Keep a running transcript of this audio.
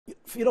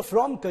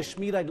From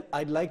Kashmir,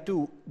 I'd like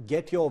to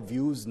get your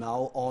views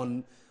now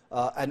on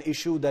an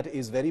issue that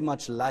is very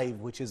much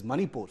live, which is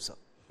Manipur, sir.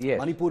 Yes.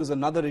 Manipur is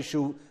another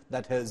issue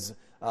that has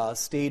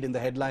stayed in the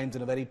headlines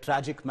in a very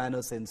tragic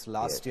manner since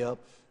last year.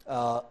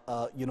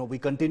 We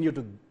continue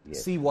to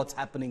see what's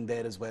happening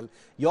there as well.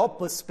 Your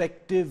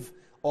perspective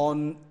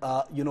on,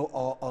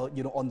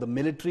 on the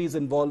military's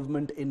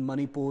involvement in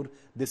Manipur,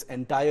 this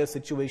entire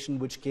situation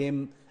which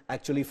came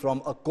actually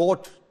from a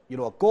court,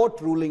 a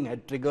court ruling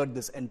had triggered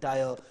this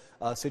entire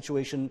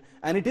situation.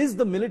 And it is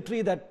the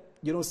military that,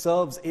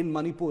 serves in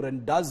Manipur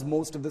and does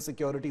most of the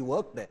security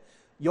work there.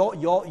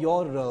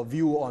 Your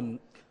view on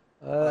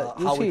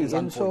how it is unfolded.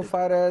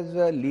 Insofar as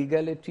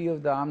legality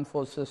of the Armed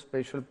Forces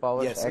Special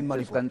Powers Act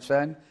is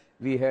concerned,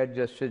 we had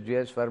Justice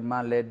J.S.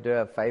 Verma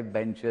led 5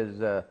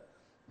 benches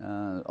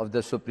of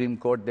the Supreme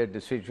Court their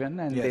decision,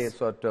 and they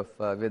sort of,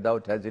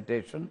 without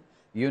hesitation,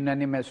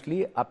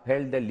 unanimously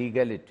upheld the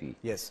legality.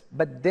 Yes.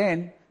 But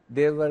then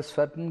there were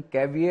certain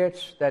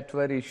caveats that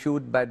were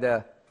issued by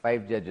the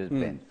 5 judges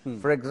bench.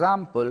 For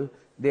example,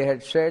 they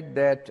had said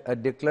that a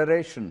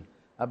declaration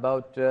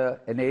about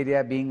an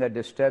area being a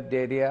disturbed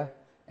area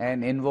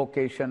and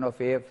invocation of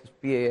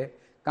AFSPA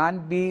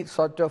can't be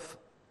sort of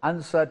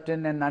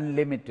uncertain and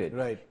unlimited.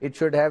 Right. It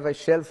should have a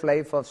shelf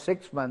life of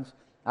 6 months.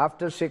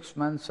 After 6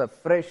 months, a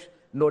fresh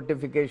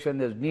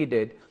notification is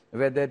needed,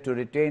 whether to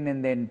retain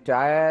in the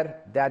entire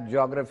that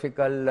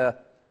geographical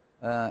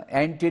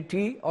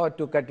entity or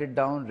to cut it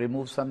down,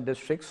 remove some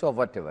districts or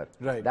whatever.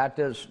 Right. That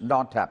is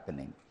not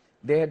happening.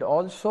 They had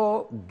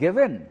also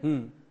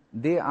given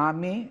the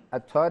army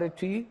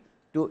authority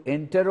to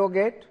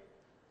interrogate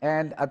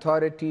and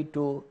authority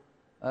to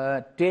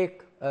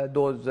take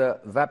those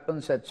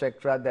weapons,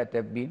 etc., that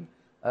have been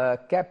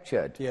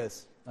captured.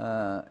 Yes.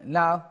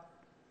 Now,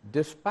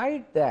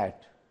 despite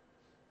that,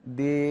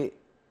 the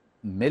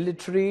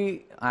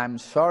military, I'm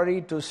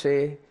sorry to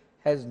say,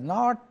 has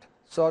not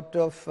sort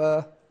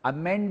of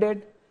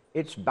amended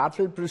its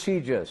battle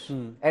procedures,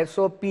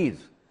 SOPs,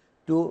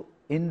 to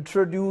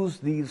introduce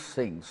these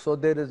things. So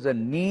there is a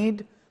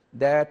need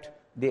that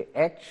the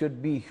act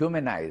should be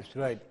humanized.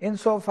 Right.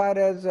 Insofar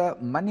as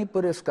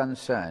Manipur is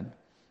concerned,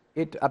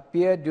 it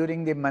appeared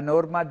during the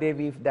Manorma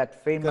Devi,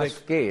 that famous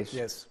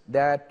case,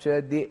 that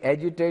the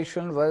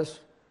agitation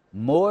was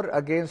more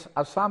against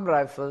Assam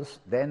Rifles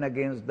than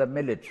against the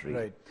military.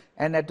 Right.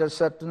 And at a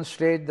certain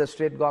stage, the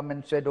state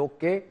government said,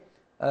 okay,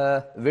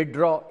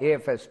 withdraw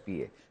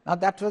AFSPA. Now,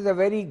 that was a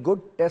very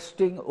good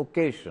testing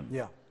occasion.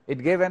 Yeah.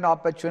 It gave an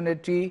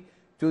opportunity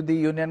to the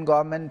union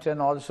government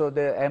and also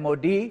the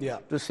MOD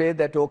to say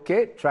that,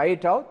 okay, try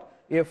it out.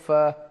 If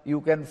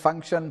you can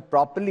function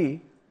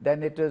properly,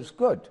 then it is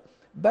good.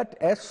 But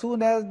as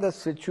soon as the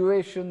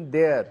situation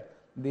there,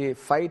 the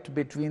fight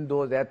between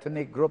those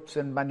ethnic groups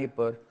in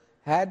Manipur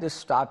had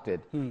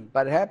started,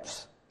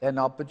 perhaps an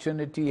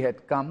opportunity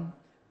had come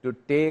to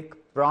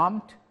take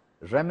prompt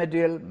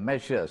remedial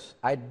measures.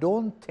 I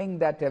don't think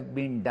that have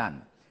been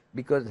done,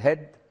 because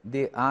had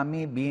the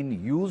army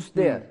been used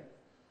there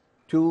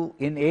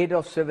in aid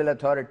of civil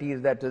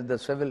authorities, that is the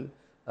civil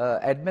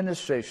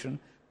administration,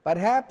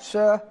 perhaps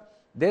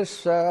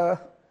this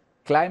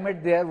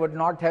climate there would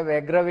not have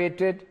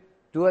aggravated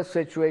to a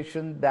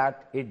situation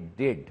that it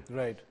did.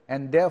 Right.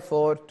 And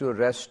therefore, to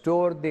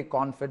restore the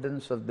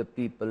confidence of the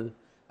people,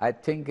 I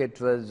think it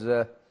was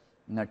a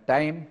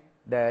time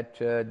that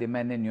the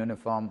men in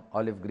uniform,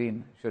 olive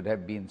green, should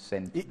have been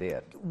sent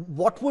there.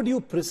 What would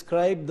you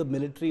prescribe the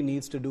military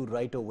needs to do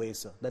right away,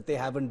 sir, that they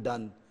haven't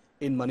done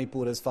in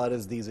Manipur as far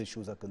as these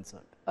issues are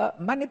concerned?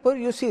 Manipur,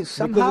 you see,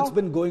 somehow... Because it's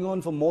been going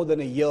on for more than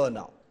a year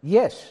now.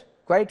 Yes,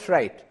 quite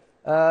right.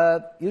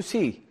 You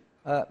see,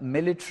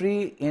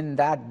 military in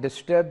that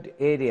disturbed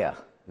area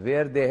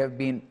where they have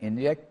been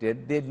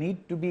injected, they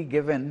need to be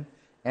given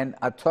an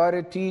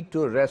authority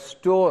to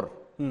restore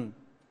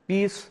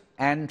peace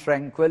and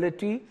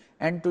tranquility,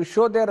 and to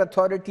show their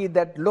authority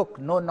that, look,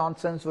 no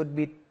nonsense would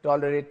be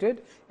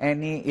tolerated,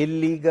 any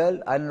illegal,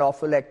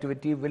 unlawful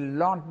activity will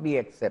not be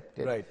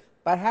accepted. Right.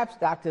 Perhaps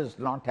that is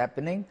not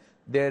happening.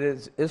 There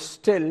is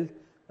still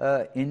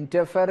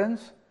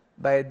interference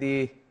by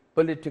the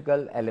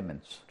political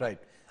elements. Right.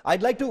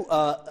 I'd like to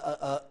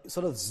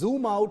sort of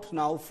zoom out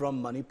now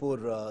from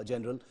Manipur,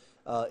 General,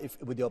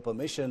 with your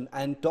permission,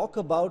 and talk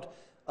about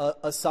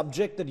a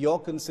subject that you're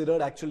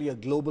considered actually a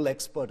global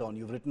expert on.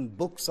 You've written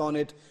books on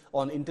it,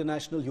 on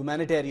international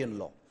humanitarian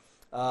law.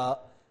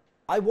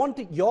 I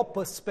want your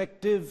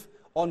perspective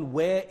on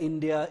where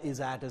India is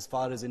at as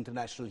far as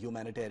international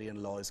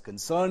humanitarian law is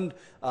concerned.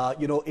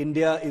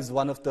 India is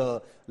one of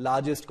the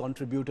largest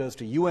contributors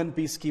to UN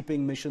peacekeeping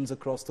missions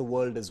across the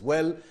world as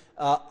well.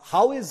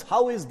 How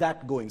is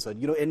that going, sir?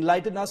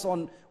 Enlighten us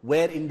on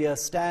where India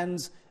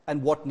stands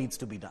and what needs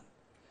to be done.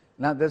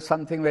 Now, there's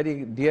something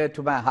very dear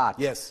to my heart.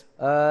 Yes.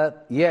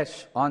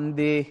 Yes, on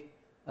the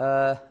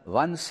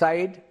one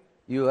side,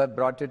 you have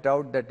brought it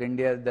out that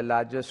India is the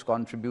largest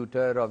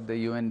contributor of the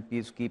UN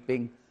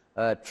peacekeeping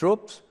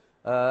troops.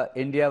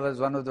 India was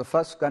one of the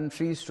first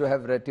countries to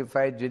have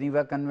ratified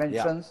Geneva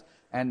Conventions.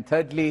 And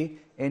thirdly,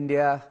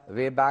 India,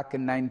 way back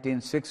in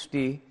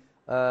 1960,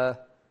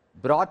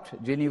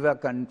 brought Geneva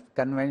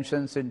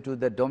Conventions into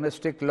the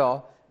domestic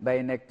law by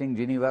enacting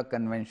Geneva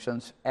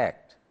Conventions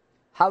Act.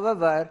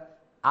 However,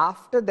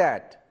 after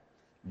that,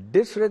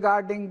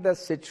 disregarding the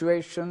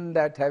situation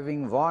that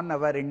having won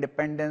our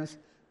independence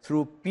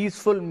through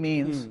peaceful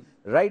means,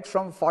 right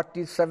from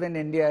 47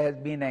 India has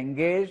been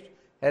engaged,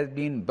 has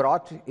been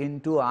brought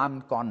into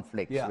armed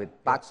conflicts with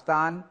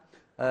Pakistan,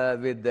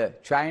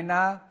 with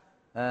China,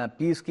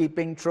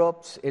 peacekeeping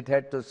troops. It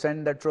had to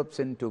send the troops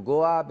into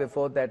Goa,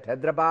 before that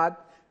Hyderabad,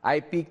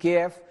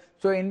 IPKF.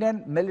 So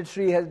Indian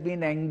military has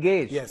been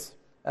engaged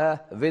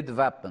with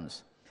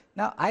weapons.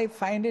 Now, I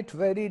find it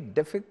very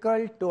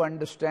difficult to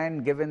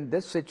understand, given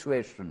this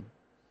situation,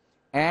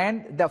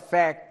 and the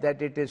fact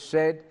that it is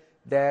said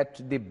that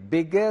the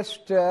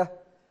biggest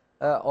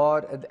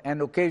or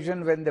an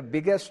occasion when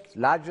the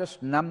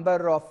largest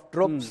number of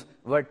troops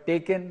were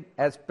taken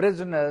as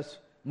prisoners,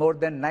 more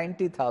than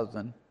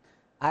 90,000,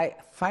 I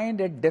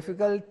find it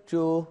difficult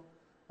to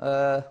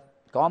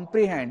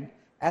comprehend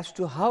as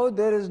to how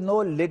there is no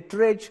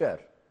literature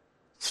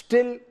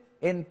still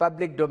in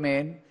public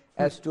domain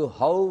as to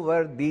how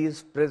were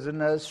these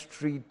prisoners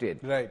treated.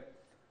 Right.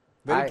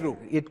 Very true.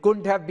 It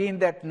couldn't have been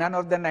that none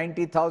of the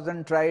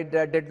 90,000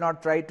 did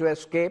not try to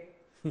escape.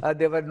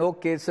 There were no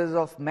cases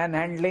of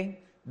manhandling.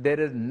 There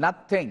is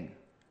nothing.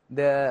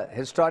 The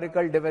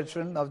historical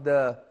division of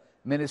the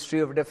Ministry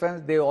of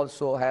Defense, they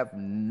also have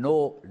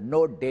no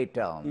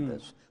data on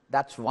this.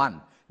 That's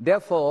one.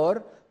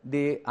 Therefore,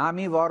 the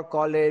Army War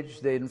College,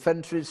 the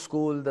Infantry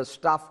School, the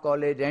Staff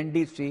College,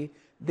 NDC,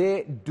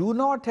 they do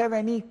not have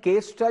any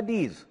case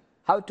studies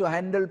how to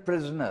handle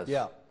prisoners.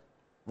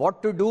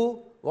 What to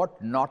do,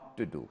 what not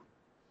to do.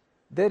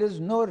 There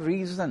is no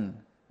reason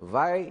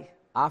why,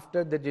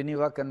 after the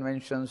Geneva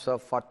Conventions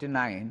of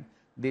 49,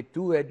 the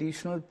 2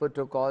 additional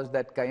protocols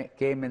that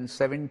came in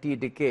 70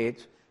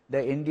 decades,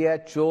 the India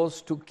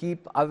chose to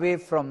keep away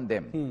from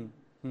them.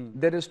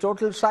 There is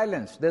total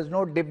silence. There's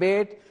no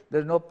debate.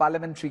 There's no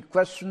parliamentary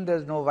question.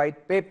 There's no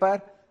white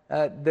paper.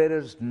 There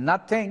is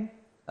nothing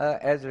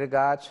as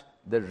regards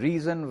the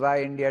reason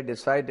why India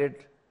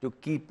decided to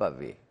keep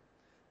away.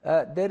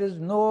 There is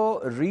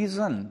no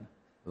reason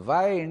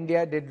why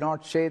India did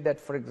not say that,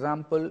 for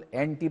example,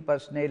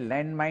 anti-personnel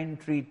landmine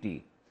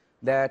treaty,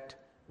 that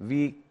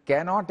we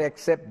cannot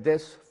accept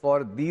this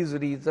for these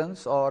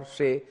reasons, or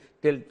say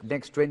till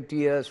next 20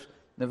 years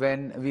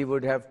when we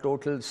would have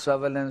total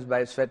surveillance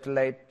by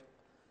satellite,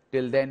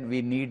 till then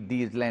we need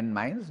these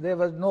landmines. There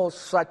was no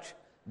such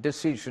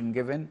decision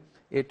given.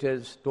 It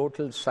is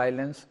total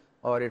silence,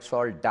 or it's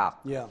all dark.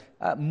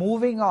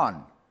 Moving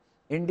on,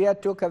 India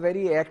took a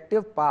very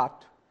active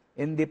part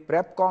in the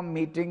PrepCom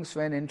meetings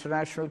when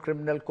International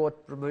Criminal Court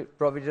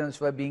provisions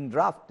were being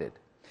drafted.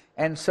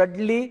 And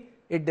suddenly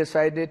it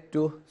decided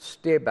to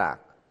stay back.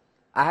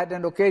 I had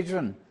an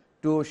occasion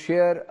to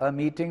share a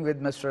meeting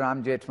with Mr.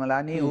 Ram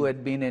Jethmalani, who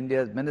had been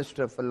India's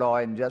Minister for Law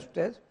and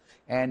Justice,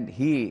 and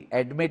he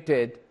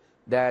admitted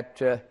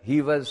that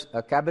he was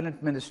a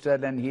cabinet minister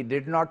and he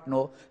did not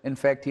know. In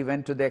fact, he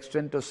went to the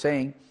extent of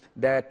saying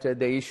that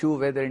the issue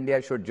whether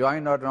India should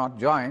join or not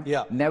join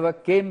never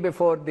came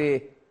before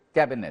the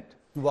cabinet.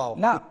 Wow.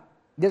 Now,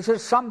 this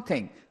is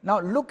something. Now,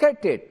 look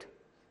at it.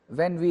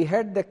 When we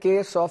had the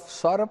case of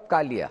Saurabh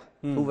Kalia,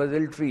 who was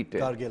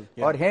ill-treated,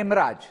 or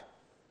Hemraj,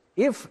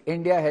 if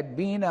India had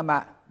been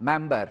a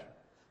member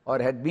or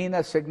had been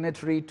a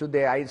signatory to the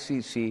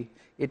ICC,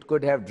 it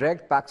could have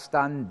dragged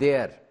Pakistan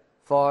there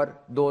for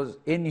those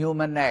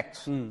inhuman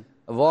acts,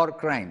 war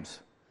crimes.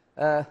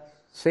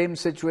 Same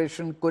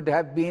situation could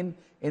have been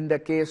in the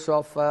case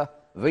of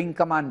Wing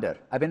Commander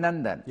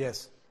Abhinandan.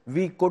 Yes.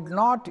 We could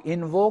not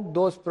invoke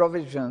those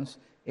provisions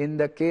in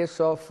the case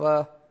of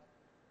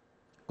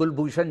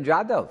Kulbhushan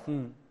Jadhav,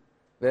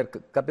 where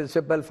Kapil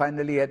Sibal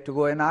finally had to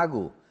go in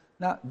Agu.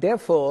 Now,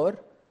 therefore,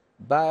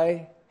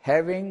 by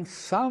having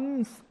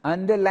some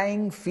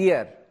underlying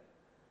fear,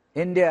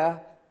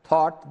 India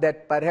thought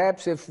that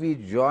perhaps if we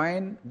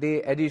join the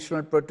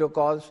additional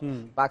protocols,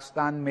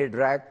 Pakistan may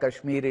drag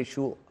Kashmir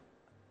issue,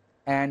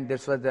 and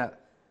this was an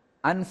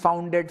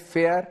unfounded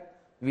fear.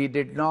 We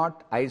did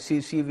not,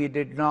 ICC we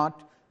did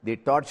not, the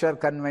Torture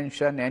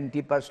Convention,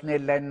 anti-personnel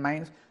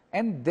landmines,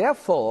 and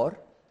therefore,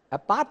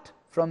 apart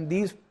from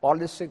these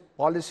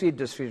policy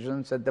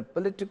decisions at the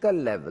political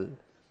level,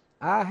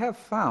 I have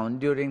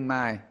found during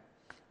my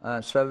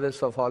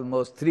service of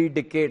almost 3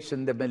 decades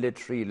in the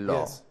military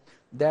law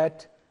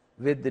that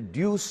with the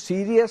due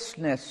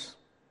seriousness,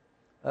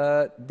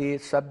 the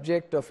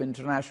subject of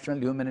international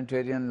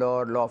humanitarian law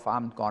or law of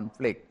armed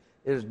conflict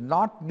is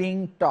not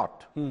being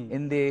taught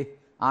in the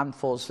armed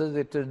forces.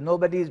 It is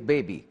nobody's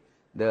baby.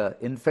 The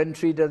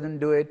infantry doesn't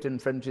do it,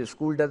 infantry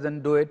school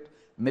doesn't do it,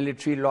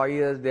 military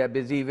lawyers, they are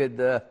busy with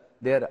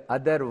their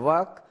other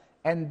work.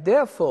 And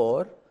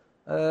therefore,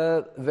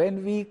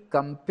 when we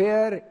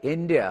compare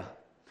India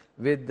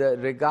with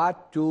regard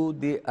to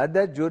the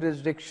other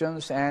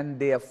jurisdictions and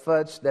the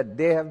efforts that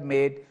they have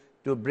made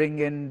to bring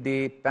in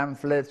the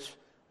pamphlets,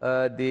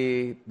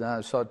 the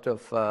sort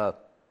of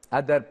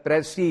other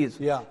presses,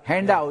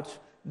 handouts,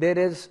 there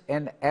is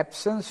an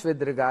absence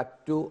with regard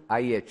to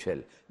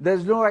IHL.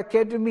 There's no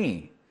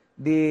academy.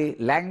 The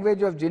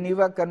language of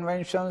Geneva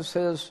Conventions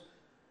is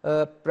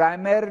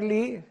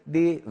primarily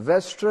the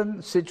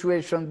Western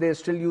situation. They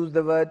still use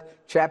the word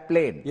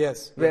chaplain,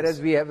 yes, whereas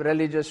yes. we have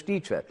religious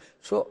teacher.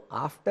 So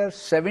after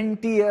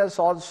 70 years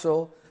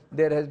also,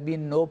 there has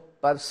been no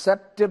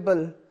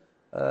perceptible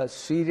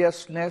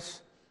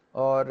seriousness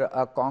or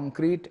a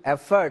concrete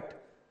effort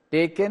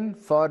taken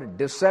for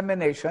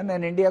dissemination,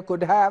 and India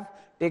could have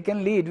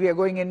taken lead. We are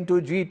going into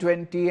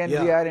G20 and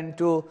we are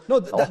into... No,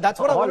 that's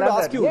what I wanted to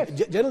ask you.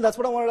 Yes. General, that's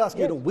what I wanted to ask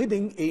you. Yes. You know, with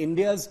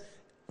India's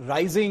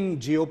rising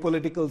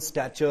geopolitical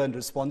stature and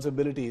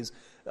responsibilities,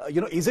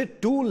 is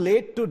it too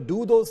late to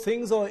do those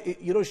things, or,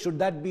 should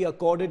that be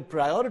accorded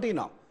priority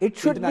now? It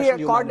should be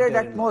accorded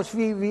at most.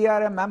 We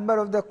are a member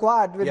of the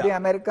Quad with the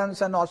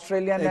Americans and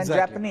Australians and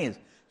Japanese.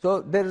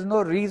 So there is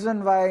no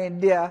reason why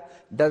India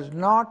does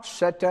not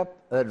set up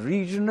a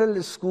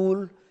regional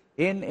school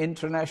in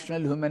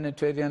international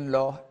humanitarian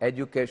law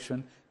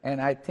education.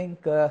 And I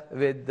think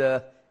with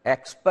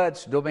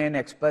experts, domain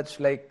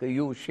experts like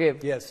you,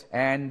 Shiv,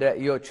 and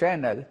your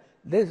channel,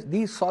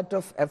 these sort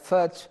of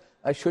efforts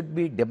should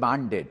be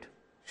demanded,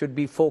 should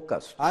be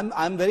focused.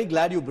 I'm very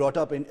glad you brought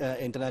up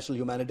international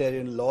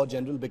humanitarian law,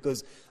 General,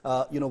 because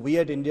we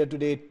at India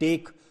Today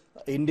take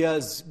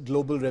India's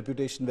global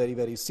reputation very,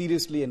 very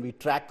seriously, and we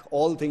track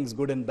all things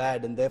good and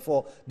bad, and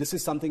therefore this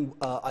is something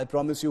I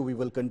promise you we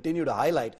will continue to highlight.